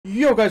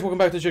Yo guys, welcome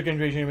back to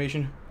Drunken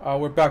Animation.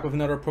 We're back with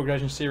another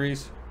progression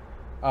series.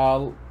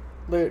 It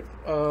was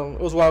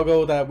a while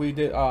ago that we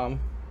did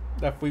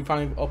that we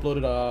finally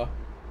uploaded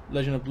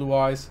Legend of Blue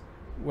Eyes.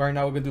 Right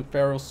now we're gonna do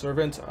Pharaoh's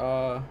Servant.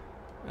 And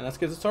let's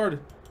get it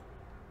started.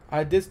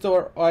 I did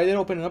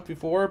open it up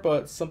before,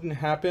 but something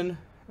happened,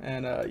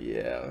 and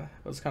yeah,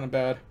 it was kind of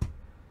bad.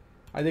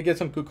 I did get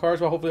some good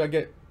cards, but hopefully I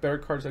get better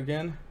cards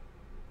again.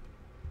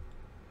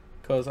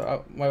 Because I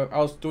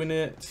was doing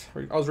it,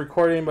 I was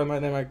recording, but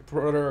then my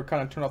brother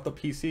kind of turned off the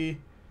PC.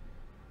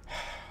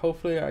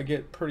 Hopefully I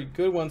get pretty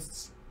good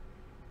ones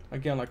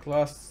again, like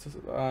last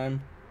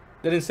time.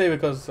 They didn't save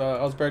it because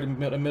I was barely in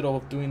the middle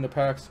of doing the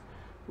packs.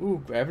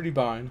 Ooh, Gravity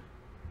Bind.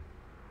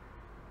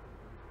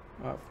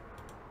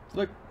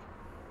 Look.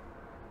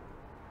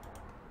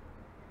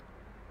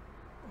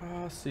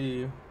 Let's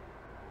see.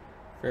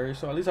 Very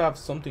so. At least I have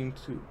something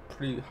to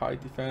pretty high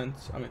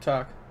defense.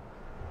 Attack.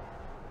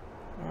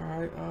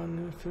 Alright,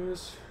 new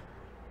fuse.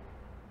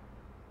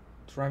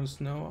 Driving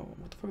Snow.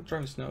 What the fuck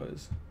Driving Snow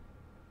is?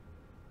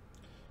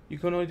 You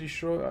can only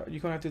destroy.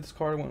 You can activate this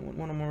card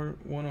one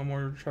or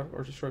more trap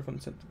or destroy from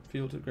the center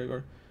field to the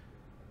graveyard,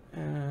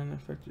 and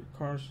affect your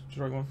cards.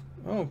 Destroy one.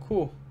 Oh,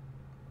 cool.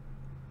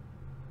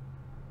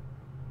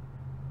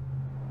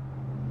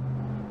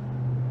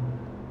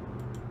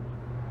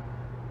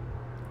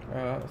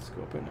 Let's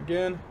go open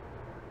again.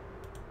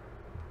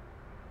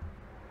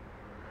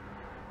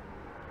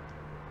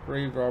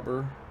 Grave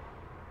Robber.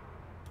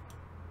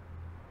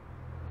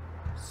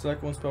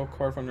 Select one spell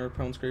card from your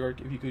opponent's graveyard.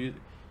 If you could, you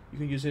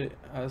can use it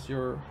as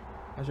your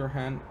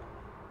hand.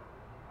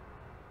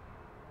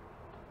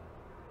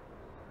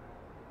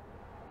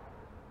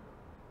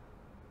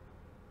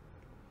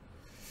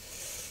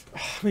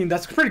 I mean,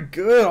 that's pretty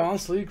good,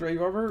 honestly.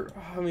 Grave Robber.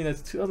 I mean,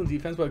 that's 2,000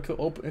 defense, but it could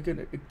open. It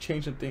could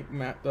change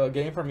the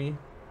game for me.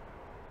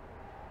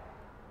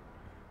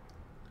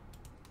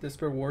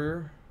 Despair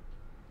Warrior.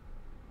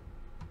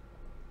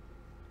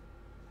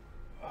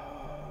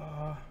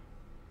 I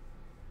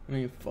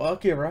mean,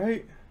 fuck it,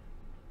 right?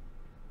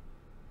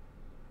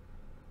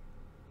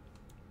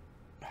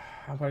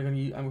 I'm probably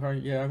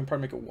gonna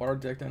make a water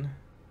deck then.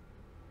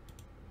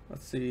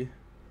 Let's see.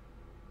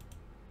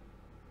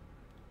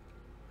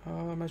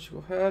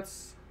 Magical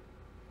Hats,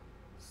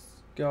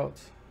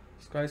 Scout,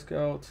 Sky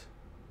Scout,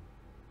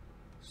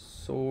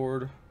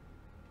 Sword,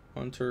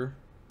 Hunter.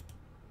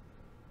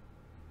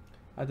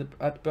 At the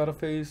battle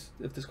phase,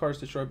 if this card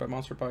is destroyed by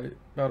monster by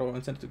battle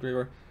and sent to the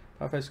graveyard,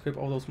 battle phase equip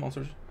all those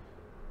monsters.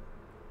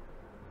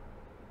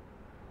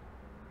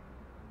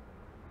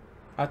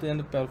 At the end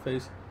of the battle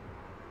phase,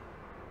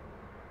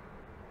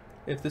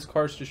 if this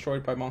card is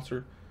destroyed by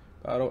monster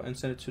battle and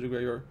send it to the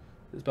graveyard,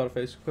 this battle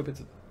phase,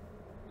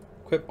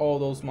 equip all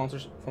those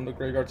monsters from the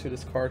graveyard to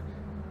this card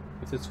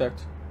with its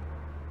effect.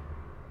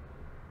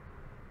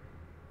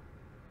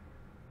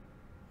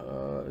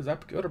 Is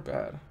that good or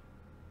bad?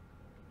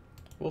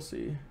 We'll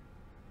see.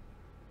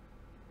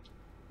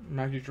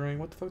 Magic Drain.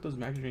 What the fuck does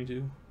Magic Drain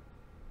do?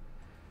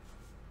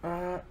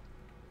 Huh.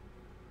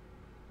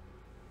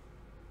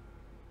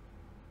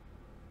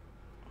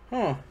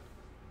 I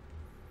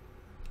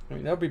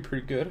mean, that would be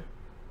pretty good.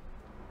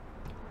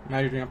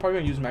 Magic Drain. I'm probably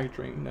going to use Magic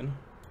Drain then.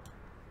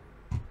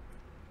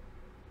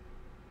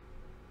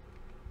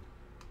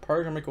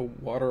 Probably going to make a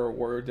water or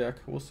warrior deck.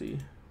 We'll see.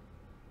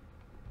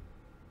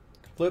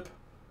 Flip.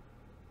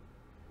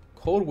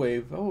 Cold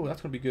Wave. Oh,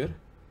 that's going to be good.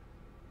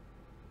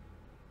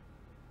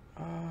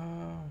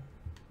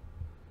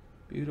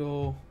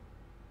 Beetle.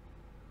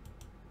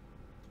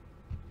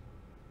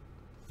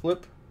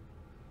 Flip.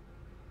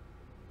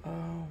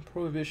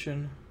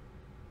 Prohibition.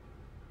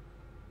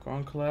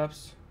 Ground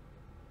Collapse.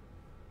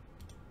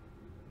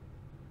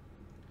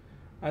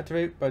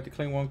 Activate by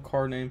declaring one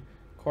card name.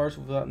 Cards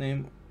with that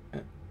name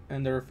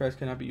and their effects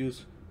cannot be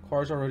used.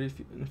 Cards already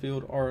in the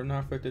field are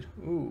not affected.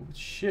 Ooh,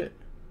 shit.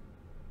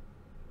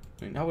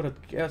 I mean, I would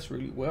have guessed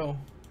really well.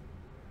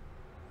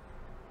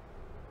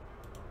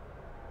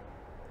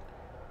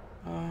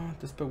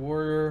 Dispel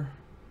Warrior.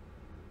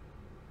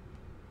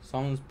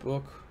 Solomon's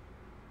Book.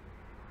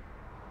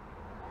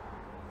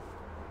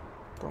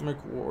 Comic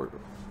Ward.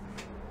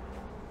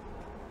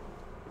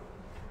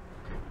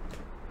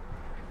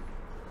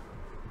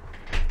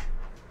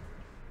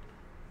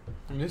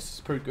 I mean, this is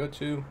pretty good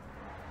too.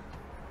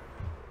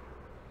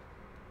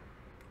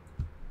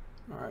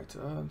 Alright,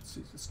 let's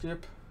see.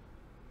 Skip.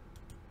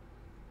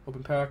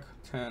 Open pack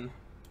 10.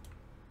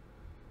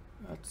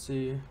 Let's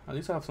see. At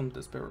least I have some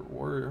Despair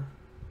Warrior.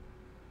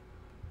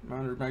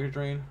 Magic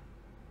Drain.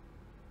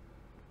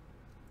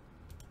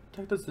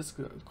 What does this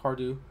card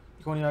do? You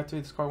can only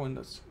activate this card when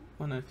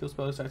a field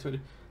spell is activated.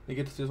 They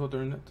get to do so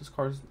during this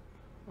card's.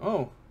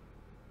 Oh,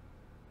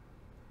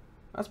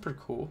 that's pretty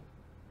cool.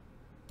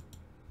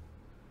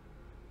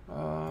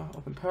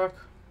 Open pack.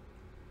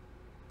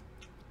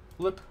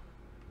 Flip.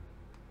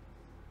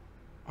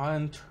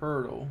 Iron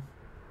Turtle.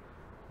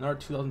 Another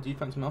 2,000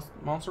 defense.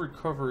 Monster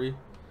Recovery.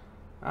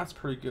 That's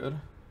pretty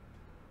good.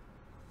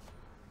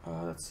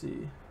 Let's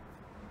see.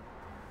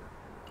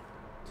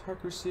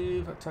 Attack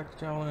Receive. Attack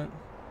Talent.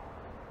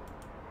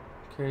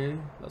 Okay,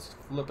 let's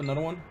flip another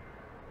one.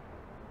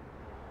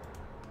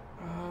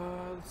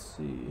 Let's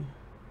see.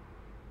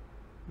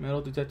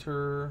 Metal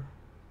detector.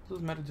 What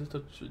does metal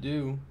detector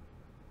do?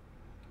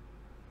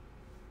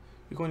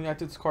 You're going to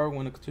activate this card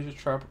when a continuous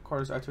trap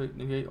card is activated.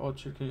 Negate all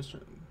chicken.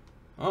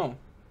 Oh.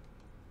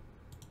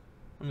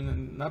 I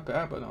mean, not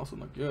bad, but also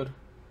not good.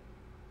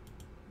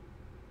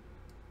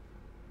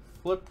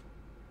 Flip.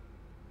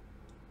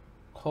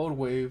 Cold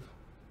wave.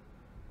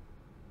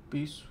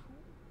 Beast.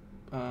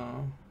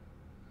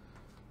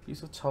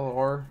 Beast of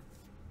Talar.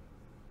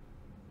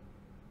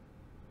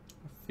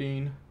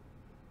 Fiend.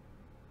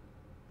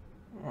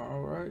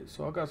 Alright,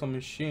 so I got some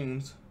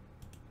machines.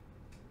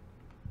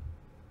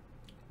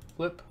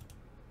 Flip.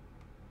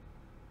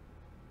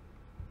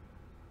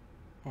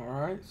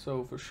 Alright,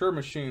 so for sure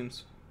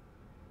machines.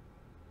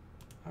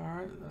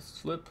 Alright, let's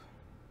flip.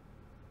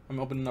 I'm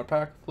opening our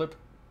pack. Flip.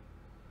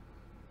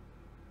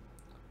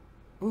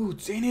 Ooh,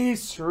 DNA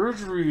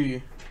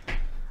surgery.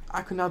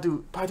 I could now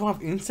do, but I don't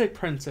have Insect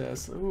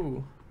Princess.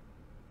 Ooh.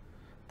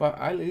 But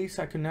at least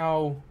I can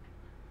now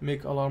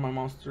make a lot of my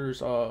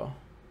monsters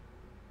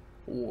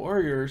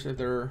warriors if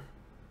they're,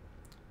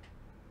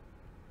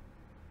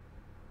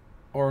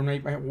 or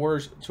make my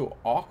warriors to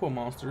aqua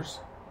monsters.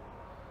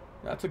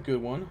 That's a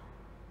good one.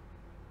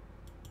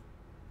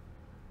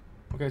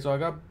 Okay, so I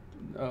got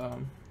let's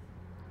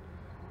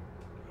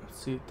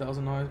see,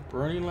 1,000 Eyes,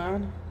 Burning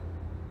Land.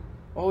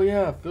 Oh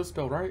yeah, field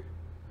spell, right?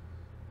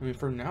 I mean,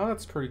 for now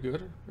that's pretty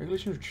good.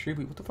 Regulation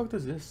Tribute. What the fuck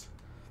is this?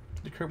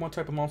 Declare one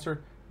type of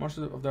monster.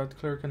 Monsters of that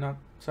declare cannot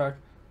attack.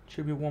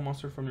 Tribute one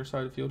monster from your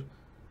side of the field.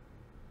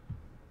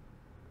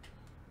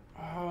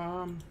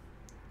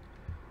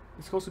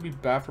 It's supposed to be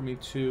bad for me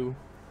too.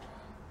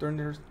 During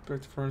their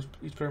turns,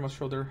 each player must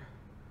show their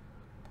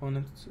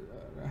opponent's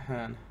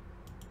hand.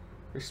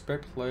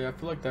 Respect play. I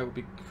feel like that would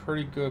be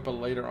pretty good, but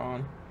later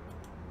on.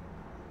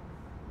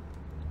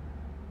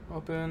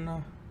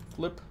 Open.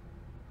 Flip.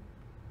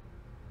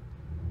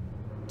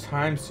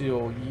 Time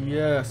seal.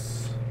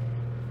 Yes.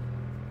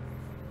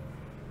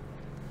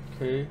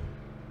 Okay.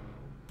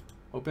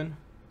 Open.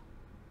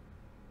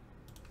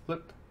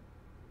 Flip.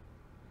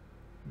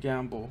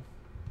 Gamble.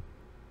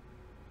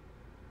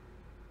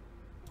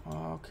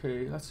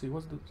 Okay, let's see.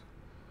 What's the...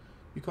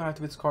 You can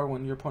activate this card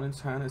when your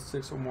opponent's hand has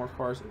 6 or more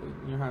cards.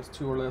 In your hands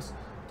 2 or less.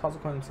 Toss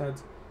opponent's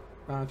heads.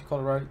 If you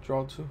call it right,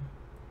 draw 2.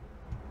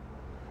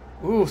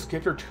 Ooh,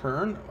 skip your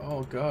turn?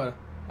 Oh god.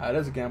 That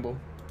is a gamble.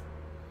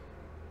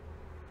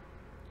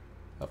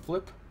 A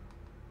flip.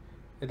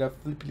 And a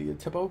flippity a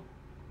tippo.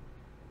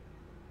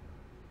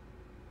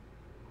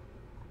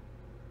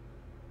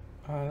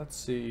 Let's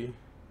see.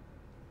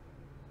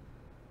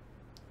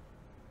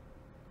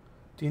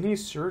 DNA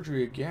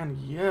surgery again.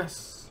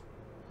 Yes.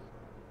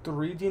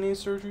 3 DNA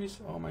surgeries.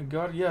 Oh my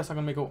god. Yes, I'm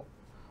gonna make a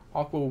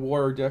Aqua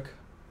Warrior deck.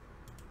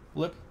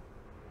 Flip.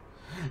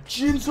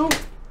 Jinzo.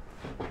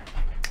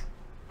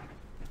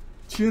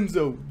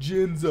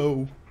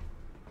 Jinzo.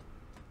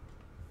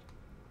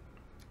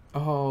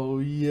 Oh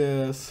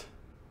yes.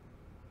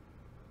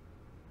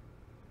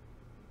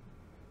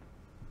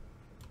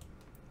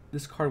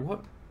 This card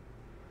what?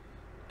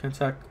 Can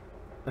attack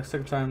a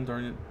second time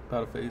during the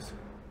battle phase.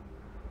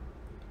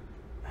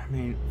 I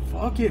mean,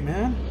 fuck it,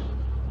 man.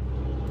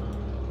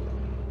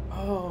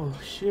 Oh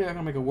shit, I'm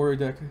gonna make a warrior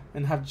deck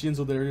and have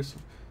Jinzo there just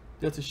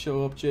to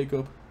show up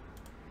Jacob.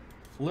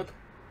 Flip.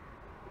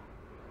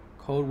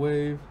 Cold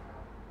wave.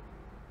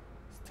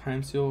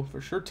 Time seal.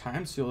 For sure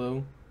time seal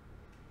though.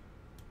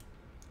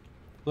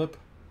 Flip.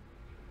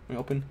 We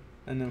open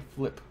and then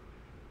flip.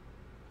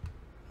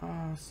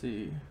 Let's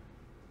see.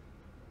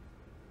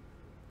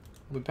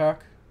 Open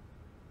pack.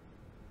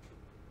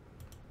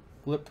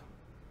 Flip.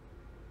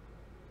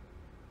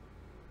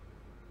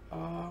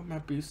 My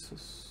beast.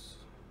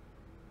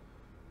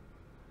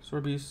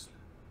 Sword beast.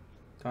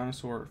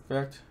 Dinosaur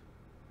effect.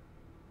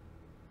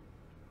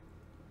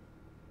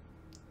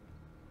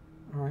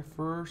 Alright,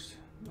 first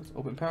let's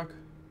open pack.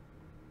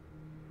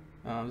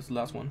 This is the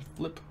last one.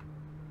 Flip.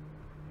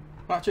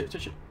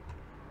 Shit.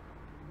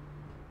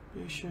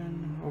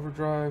 Vision,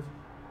 overdrive.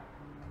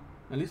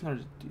 At least not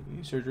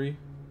a surgery.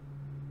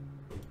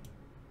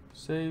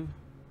 Save.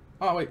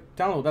 Oh wait,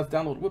 download. That's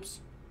download.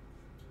 Whoops.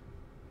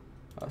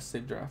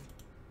 Save draft.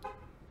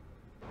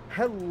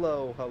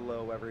 Hello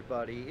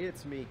everybody.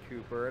 It's me,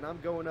 Cooper, and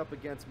I'm going up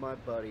against my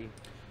buddy,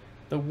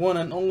 the one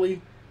and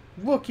only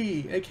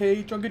Wookie,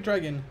 aka Drunken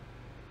Dragon.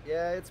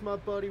 Yeah, it's my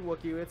buddy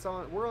Wookie.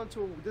 We're on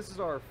to. This is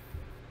our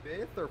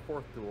 5th or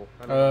 4th duel.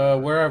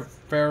 We're a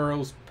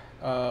Pharaoh's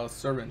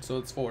servant, so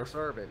it's 4th.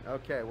 Servant.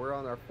 Okay, we're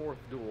on our 4th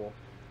duel,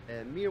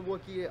 and me and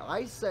Wookie.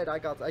 I said I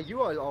got.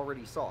 You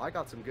already saw. I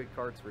got some good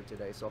cards for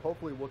today, so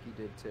hopefully Wookie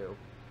did too.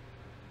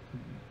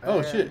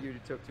 Oh shit! You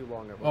took too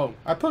long. Oh,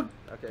 I put.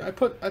 Okay. I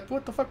put.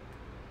 What the fuck?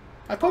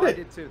 I put it. I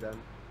did too. Then.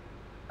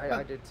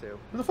 I did too.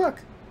 What the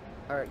fuck?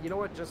 All right. You know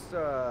what? Just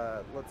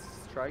let's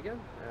try again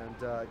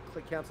and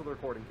click cancel the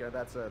recording. Okay,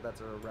 that's a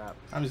wrap.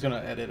 I'm just gonna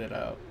edit it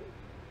out.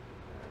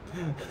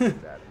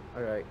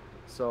 All right.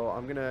 So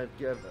I'm gonna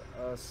give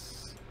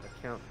us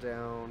a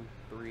countdown.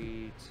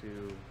 3,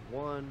 2,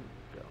 1,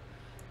 go.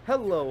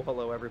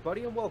 Hello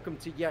everybody, and welcome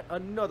to yet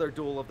another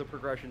Duel of the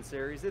Progression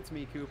series. It's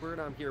me, Cooper,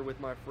 and I'm here with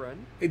my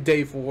friend.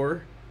 Day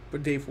 4,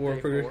 but day 4.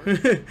 Day 4.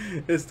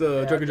 It's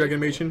the Yeah, Drunken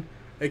animation,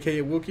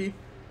 aka Wookie.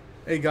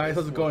 Hey guys,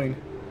 how's it going?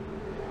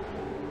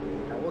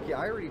 Now, Wookie,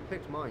 I already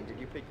picked mine. Did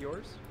you pick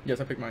yours?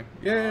 Yes, I picked mine.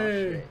 Oh,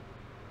 Yay! shit.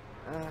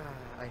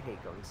 I hate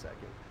going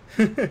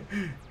second.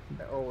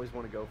 I always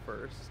want to go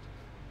first.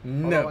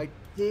 No. Although I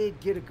did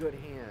get a good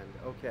hand.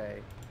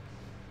 Okay.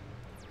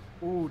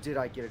 Ooh, did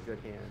I get a good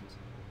hand?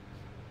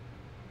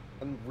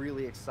 I'm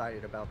really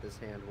excited about this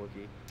hand,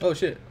 Wookie. Oh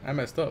shit, I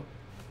messed up.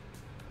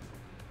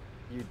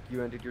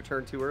 You ended your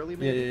turn too early, Yeah,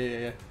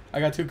 maybe? yeah.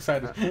 I got too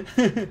excited.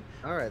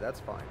 Alright,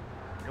 that's fine.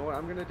 You know what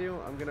I'm gonna do?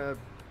 I'm gonna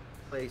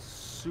play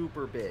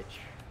Super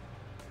Bitch.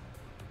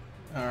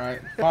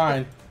 Alright,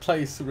 fine.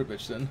 Play Super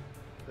Bitch then.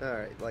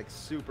 Alright, like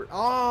super.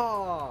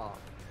 Oh!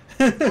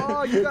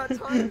 Oh, you got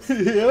time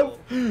steal.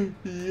 Yep.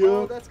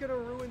 Oh, that's gonna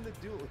ruin the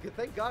duel.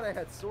 Thank God I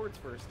had swords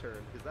first turn,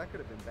 because that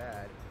could have been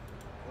bad.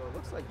 Well, it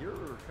looks like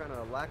you're kind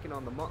of lacking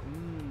on the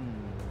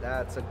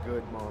that's a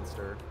good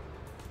monster.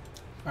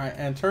 Alright,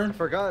 and turn. I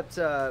forgot,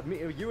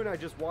 you and I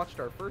just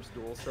watched our first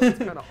duel, so it's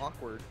kind of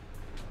awkward.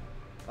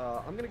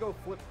 I'm gonna go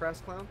flip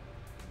Crass Clown.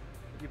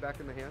 Put you back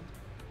in the hand.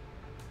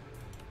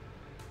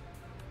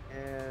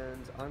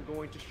 And I'm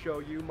going to show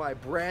you my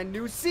brand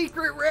new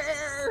secret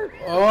rare!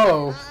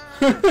 Oh!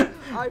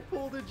 I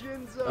pulled a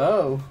Jinzo!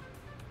 Oh.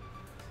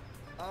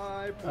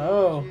 I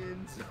pulled a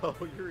Jinzo.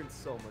 You're in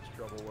so much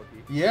trouble,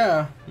 Wookie.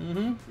 Yeah.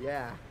 Mm-hmm.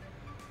 Yeah.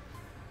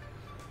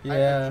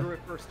 Yeah. I drew it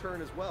first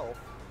turn as well.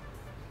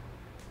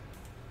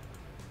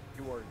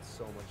 You are in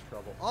so much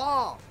trouble.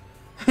 Oh!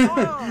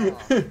 Oh!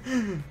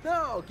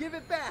 No! Give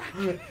it back!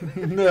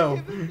 No.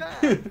 Give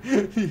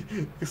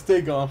it back!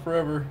 Stay gone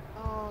forever.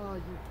 Oh,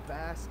 you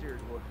bastard,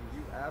 Wookie.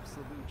 You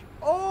absolute...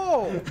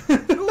 Oh! 2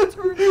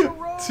 turns in a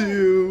row!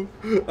 2.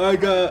 I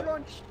got...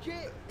 Run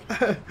shit!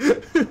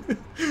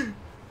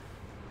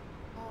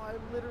 Oh, I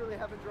literally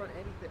haven't drawn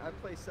anything. I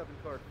play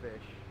 7-card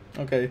fish.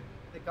 Okay.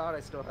 Thank God I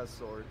still have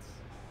swords.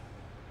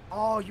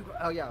 Oh, you...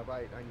 Oh, yeah,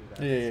 right. I knew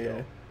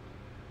that.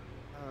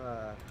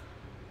 Yeah.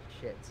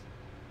 Shit.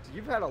 So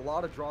you've had a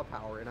lot of draw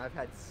power, and I've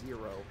had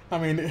 0. I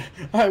mean,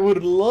 I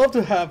would love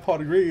to have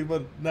Pot of Greed,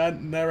 but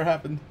that never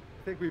happened.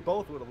 I think we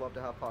both would have loved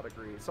to have Pot of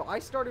Greed. So I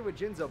started with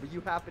Jinzo, but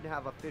you happen to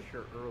have a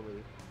Fisher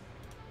early.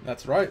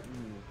 That's right.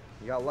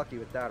 You got lucky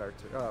with that,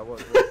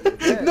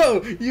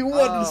 No, you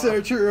wanted to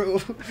say true.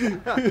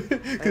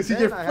 Because he's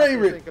your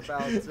favorite.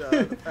 I have to think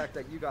about the fact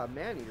that you got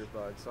Man-Eater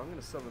Bug, so I'm going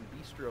to summon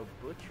Bistro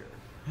Butcher.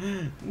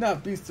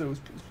 Not Beastos,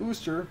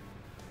 Booster.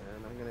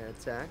 And I'm going to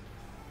attack.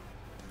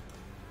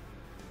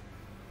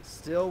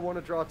 Still want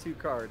to draw 2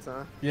 cards,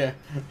 huh? Yeah.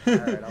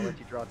 Alright, I'll let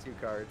you draw 2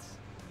 cards.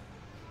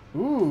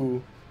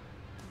 Ooh.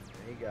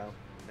 There you go.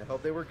 I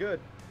hope they were good.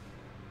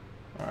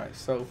 Alright,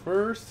 so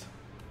first...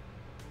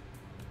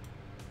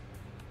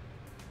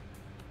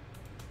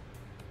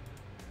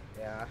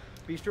 Yeah.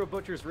 Bistro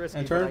Butcher's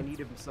risky, but I need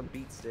him some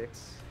beat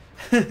sticks.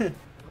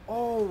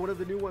 Oh, one of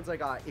the new ones I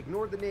got.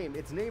 Ignore the name.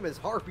 Its name is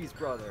Harpy's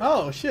Brother.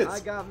 Oh, shit. I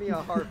got me a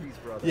Harpy's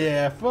Brother.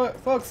 Yeah,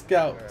 fuck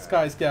Scout. Right.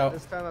 Sky Scout.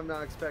 This time I'm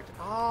not expecting...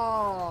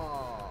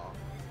 Oh!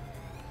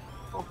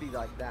 Don't be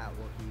like that,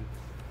 Wookie.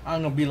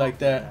 I'm gonna be like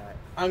that.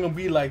 I'm gonna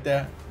be like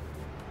that.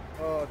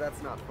 Oh, that's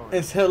not fun.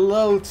 It's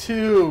hello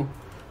to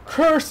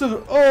Curse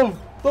of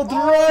the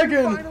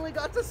Dragon! You finally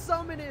got to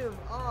summon him!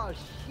 Oh,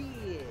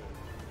 shit.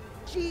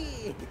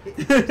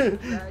 Shit!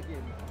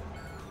 Dragon.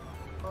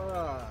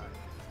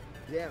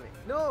 Damn it.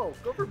 No!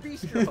 Go for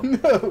Bistro!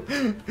 No!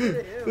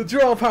 The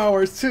draw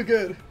power is too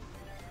good.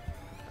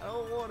 I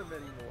don't want him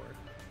anymore.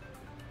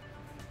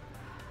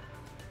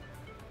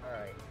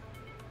 Alright.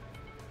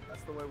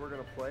 That's the way we're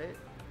gonna play it.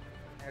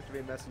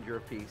 Activate Messenger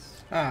of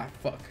Peace. Ah,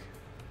 fuck.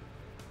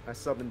 I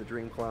summon the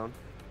Dream Clown.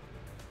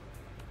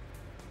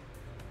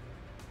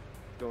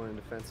 Going in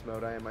defense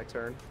mode, I am my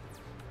turn.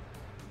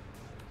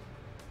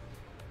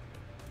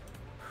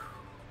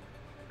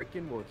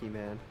 Freaking Wookie,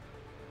 man.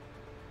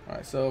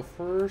 Alright, so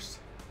first...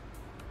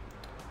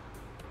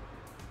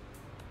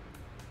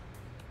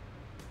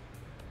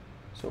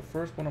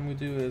 what I'm gonna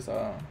do is,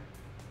 I'm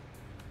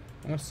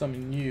gonna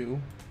summon you.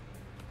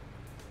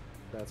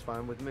 That's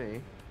fine with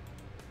me.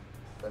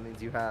 That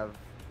means you have...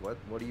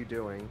 What are you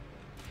doing?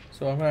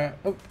 So I'm gonna...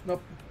 Oh,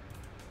 nope.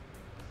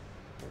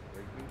 What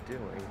are you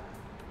doing?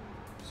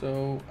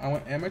 So I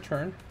want to end my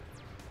turn.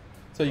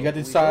 So you got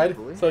to decide.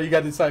 So you got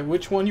to decide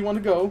which one you want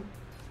to go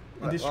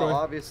and destroy. Well,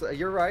 obviously,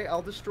 you're right.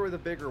 I'll destroy the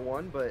bigger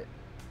one, but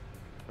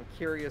I'm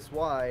curious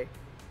why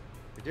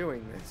you're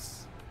doing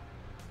this.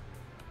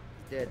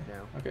 He's dead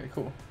now. Okay,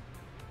 cool.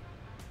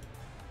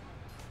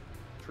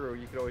 True,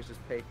 you could always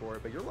just pay for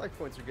it, but your life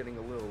points are getting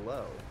a little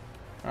low.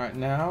 All right,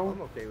 now.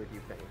 I'm okay with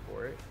you paying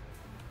for it.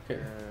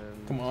 Okay.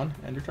 And come on,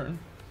 end your turn.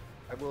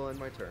 I will end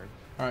my turn.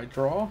 All right,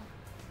 draw.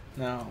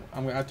 Now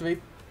I'm gonna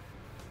activate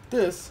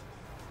this.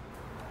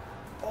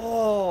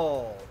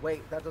 Oh,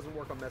 wait, that doesn't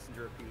work on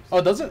Messenger of Peace.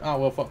 Oh, does it? Oh,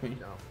 well, fuck me.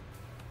 No.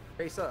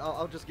 Face up,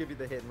 I'll just give you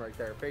the hint right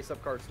there. Face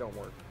up cards don't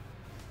work.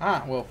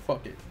 Ah, well,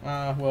 fuck it.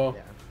 Well.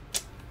 Yeah.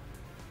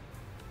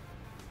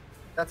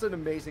 That's an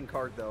amazing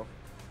card, though.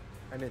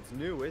 And it's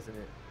new, isn't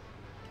it?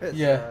 'Cause,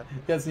 Yeah,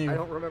 that's new. I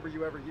don't remember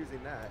you ever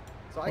using that.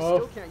 So I Oh,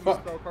 still can't fuck.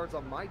 use spell cards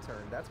on my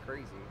turn. That's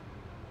crazy.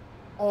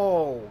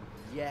 Oh,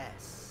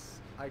 yes.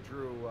 I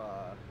drew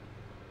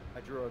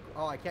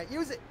oh, I can't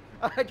use it.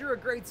 I drew a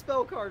great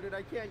spell card and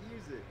I can't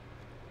use it.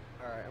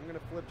 Alright, I'm going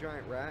to flip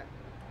Giant Rat.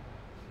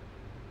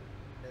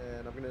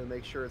 And I'm going to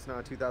make sure it's not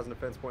a 2,000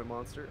 defense point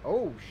monster.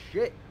 Oh,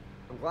 shit.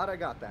 I'm glad I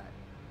got that.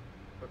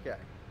 Okay.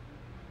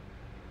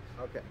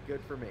 Okay, good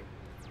for me.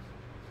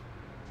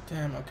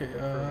 Damn, okay, Good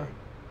for me.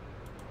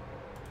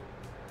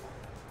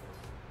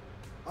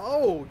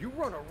 Oh, you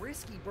run a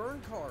risky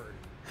burn card.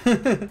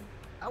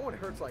 That one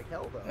hurts like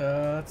hell,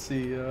 though. let's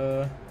see,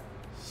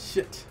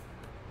 shit.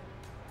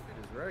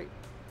 It is right.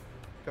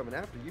 Coming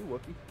after you,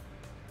 Wookie.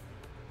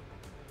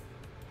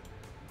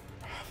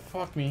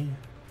 Fuck me.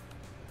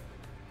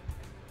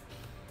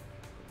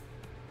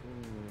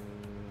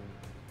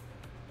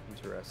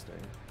 Interesting.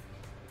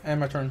 And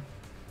my turn.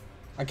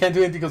 I can't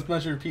do anything because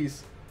pleasure your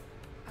piece.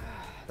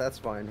 That's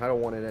fine. I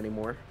don't want it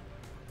anymore.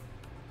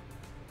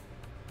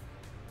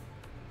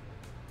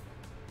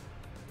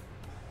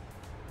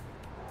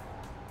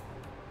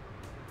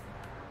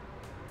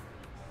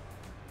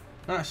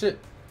 Ah, shit.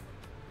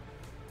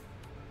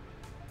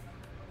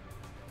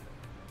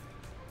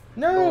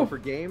 No! Going for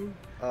game.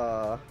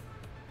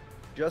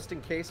 Just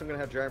in case, I'm going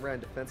to have Giant Rat in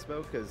defense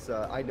mode because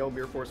I know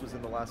Mirror Force was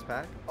in the last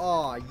pack.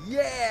 Oh,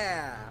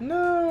 yeah!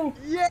 No!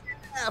 Yeah!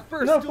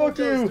 First No, duel fuck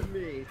goes you. to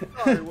me.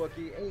 Sorry,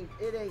 Wookie.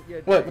 It ain't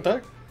your day. What the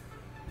heck?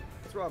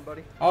 What's wrong,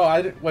 buddy? Oh,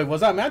 I didn't. Wait,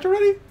 was that match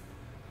already?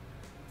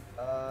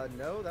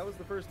 No, that was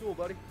the first duel,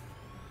 buddy.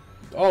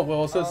 Oh,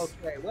 well, it says.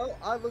 Okay, well,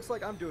 it looks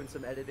like I'm doing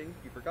some editing.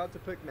 You forgot to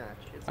pick match.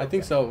 It's I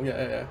think okay. so,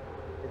 yeah.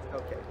 It's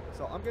okay.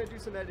 So I'm going to do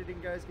some editing,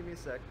 guys. Give me a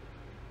sec.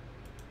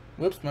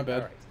 Whoops, my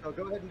bad. Alright, so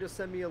go ahead and just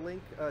send me a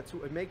link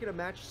to make it a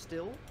match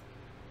still,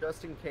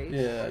 just in case.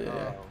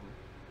 Yeah.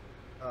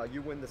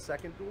 You win the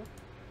second duel.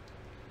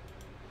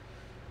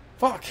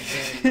 Fuck!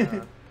 And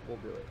then, we'll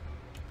do it.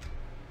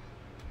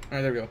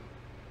 Alright, there we go.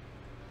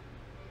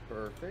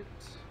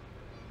 Perfect.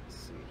 Let's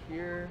see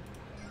here.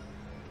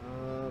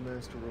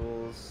 Master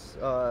rules.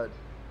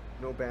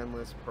 No ban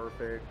list.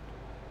 Perfect.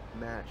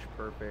 Match.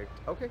 Perfect.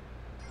 Okay.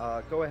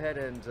 Go ahead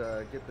and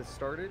get this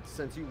started.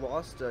 Since you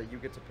lost, you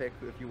get to pick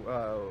if you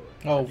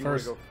if you first. want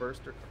to go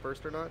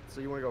first or not.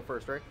 So you want to go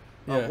first, right?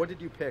 Yeah. What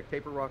did you pick?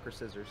 Paper, rock, or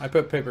scissors? I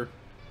put paper.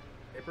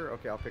 Paper.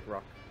 Okay, I'll pick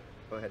rock.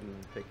 Go ahead and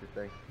pick your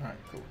thing. Alright,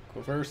 cool.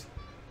 Go first.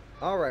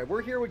 All right,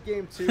 we're here with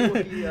game 2.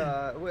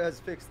 Wookie has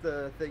fixed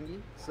the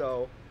thingy.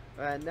 So,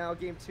 and now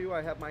game 2,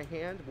 I have my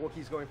hand.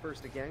 Wookie's going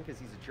first again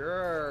because he's a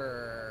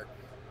jerk.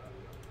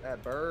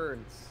 That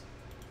burns.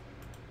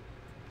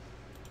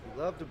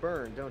 You love to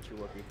burn, don't you,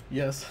 Wookie?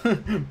 Yes.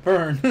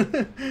 Burn.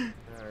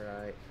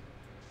 Alright.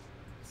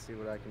 Let's see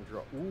what I can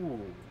draw. Ooh.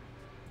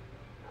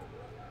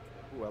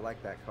 Ooh, I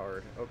like that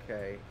card.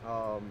 Okay.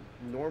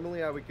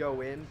 Normally I would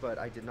go in, but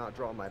I did not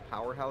draw my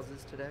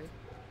powerhouses today.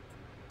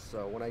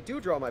 So when I do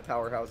draw my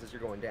powerhouses,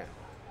 you're going down.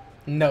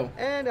 No.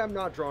 And I'm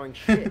not drawing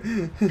shit.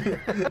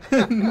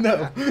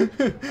 No.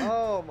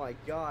 Oh my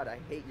god, I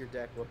hate your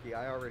deck, Wookie.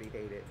 I already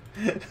hate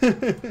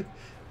it.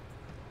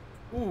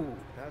 Ooh,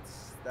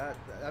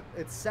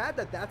 it's sad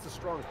that that's a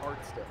strong card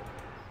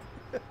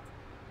still.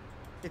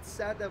 It's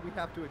sad that we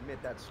have to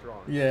admit that's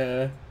strong.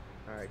 Yeah.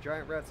 Alright,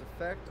 Giant Rat's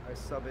effect. I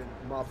summon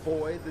my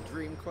boy, the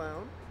Dream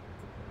Clown.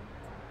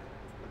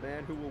 The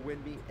man who will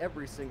win me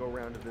every single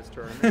round of this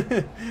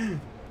tournament.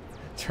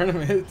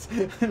 Tournament?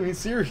 I mean,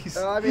 series.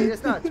 I mean,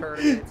 it's not a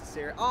tournament, it's a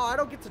series. Oh, I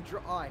don't get to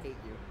draw. Oh, I hate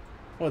you.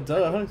 Well, I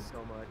duh. hate you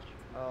so much.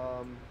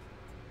 I'm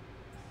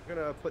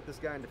gonna put this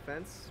guy in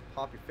defense.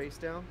 Pop your face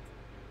down.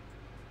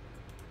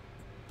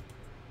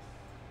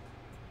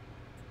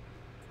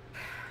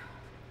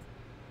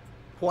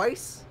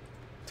 Twice?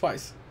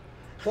 Twice.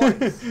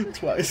 Twice.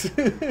 Twice.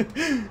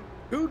 2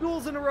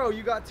 duels in a row,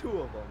 you got 2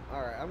 of them.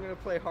 Alright, I'm gonna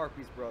play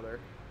Harpy's brother.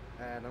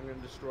 And I'm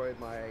gonna destroy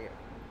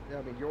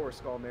your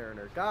Skull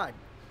Mariner. God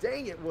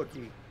dang it,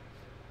 Wookie.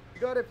 You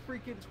got it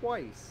freaking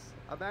twice.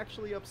 I'm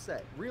actually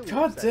upset. Really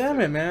God upset. damn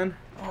it, man.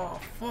 Oh,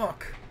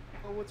 fuck.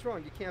 Oh, what's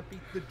wrong? You can't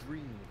beat the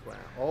Dream Clown.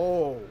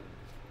 Oh.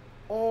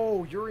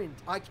 Oh, you're in...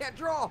 I can't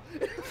draw!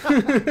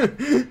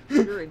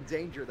 You're in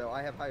danger, though.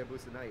 I have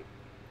Hayabusa Knight.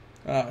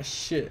 Oh,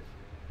 shit.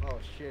 Oh,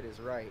 shit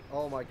is right.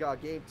 Oh, my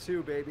God. Game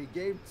 2, baby.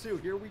 Game 2.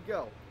 Here we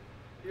go.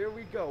 Here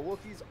we go.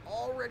 Wookie's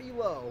already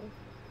low.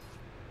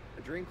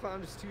 The Dream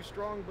Clown is too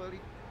strong, buddy.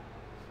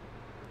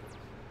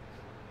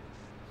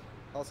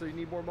 Also, you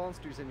need more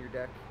monsters in your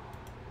deck.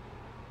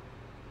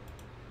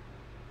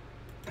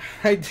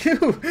 I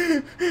do.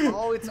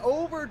 Oh, it's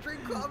over. Dream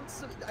Clown.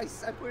 I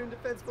put in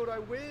defense mode. I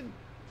win.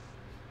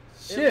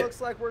 Shit. It looks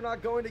like we're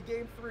not going to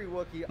game 3,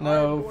 Wookie.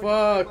 No, I'm going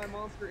fuck. to put my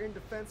monster in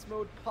defense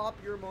mode. Pop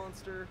your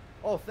monster.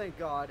 Oh, thank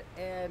God.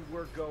 And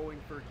we're going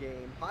for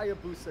game.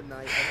 Hayabusa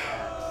Knight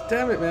attacks.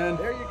 Damn it, man.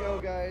 There you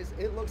go, guys.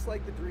 It looks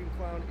like the Dream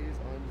Clown is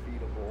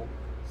unbeatable.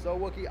 So,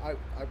 Wookie, I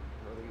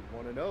really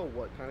want to know,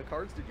 what kind of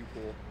cards did you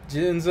pull?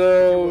 You're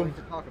Jinzo. willing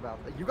to talk about.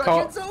 You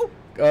got Jinzo?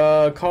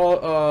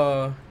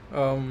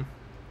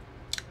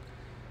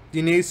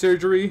 DNA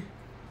surgery.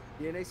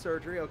 DNA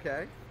surgery,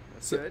 okay.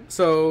 That's So, good.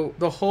 so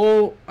the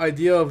whole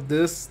idea of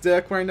this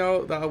deck right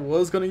now that I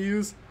was gonna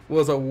use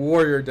was a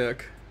warrior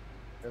deck.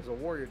 There's a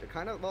warrior to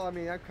kind of, well, I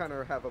mean, I kind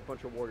of have a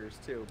bunch of warriors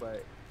too,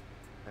 but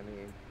I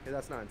mean,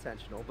 that's not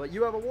intentional. But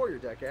you have a warrior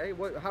deck, eh?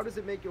 How does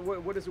it make it?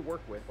 What does it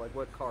work with? Like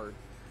what card?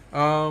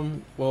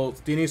 Well,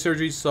 it's DNA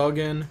surgery,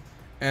 Sogin,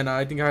 and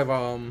I think I have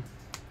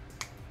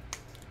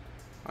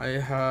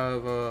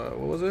what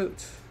was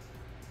it?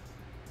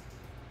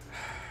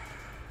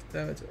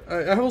 Damn it!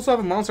 I also have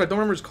a monster. I don't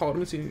remember what it's called. Let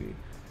me see.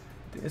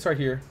 It's right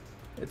here.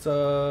 It's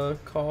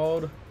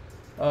called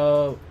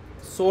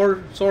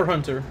Sword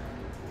Hunter.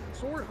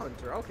 Sword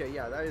Hunter. Okay,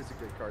 yeah, that is a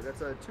good card.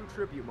 That's a 2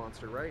 tribute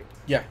monster, right?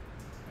 Yeah.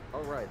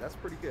 All right, that's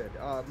pretty good.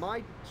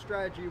 My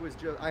strategy was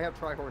just I have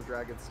Trihorn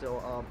Dragon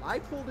still. I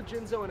pulled a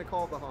Jinzo and a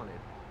Call of the Haunted.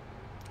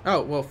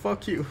 Oh well,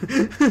 fuck you.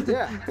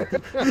 Yeah.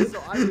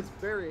 So I was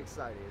very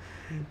excited.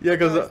 Yeah,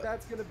 because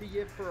that's gonna be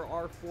it for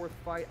our 4th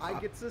fight. I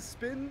get to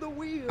spin the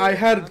wheel. I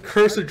had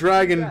Curse of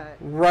Dragon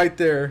right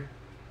there.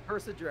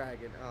 Curse of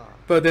Dragon.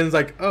 But then it's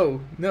like,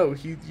 oh no,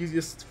 he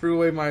just threw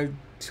away my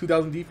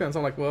 2000 defense.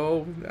 I'm like,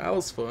 well, that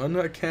was fun.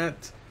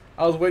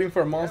 I was waiting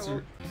for a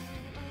monster. Yeah,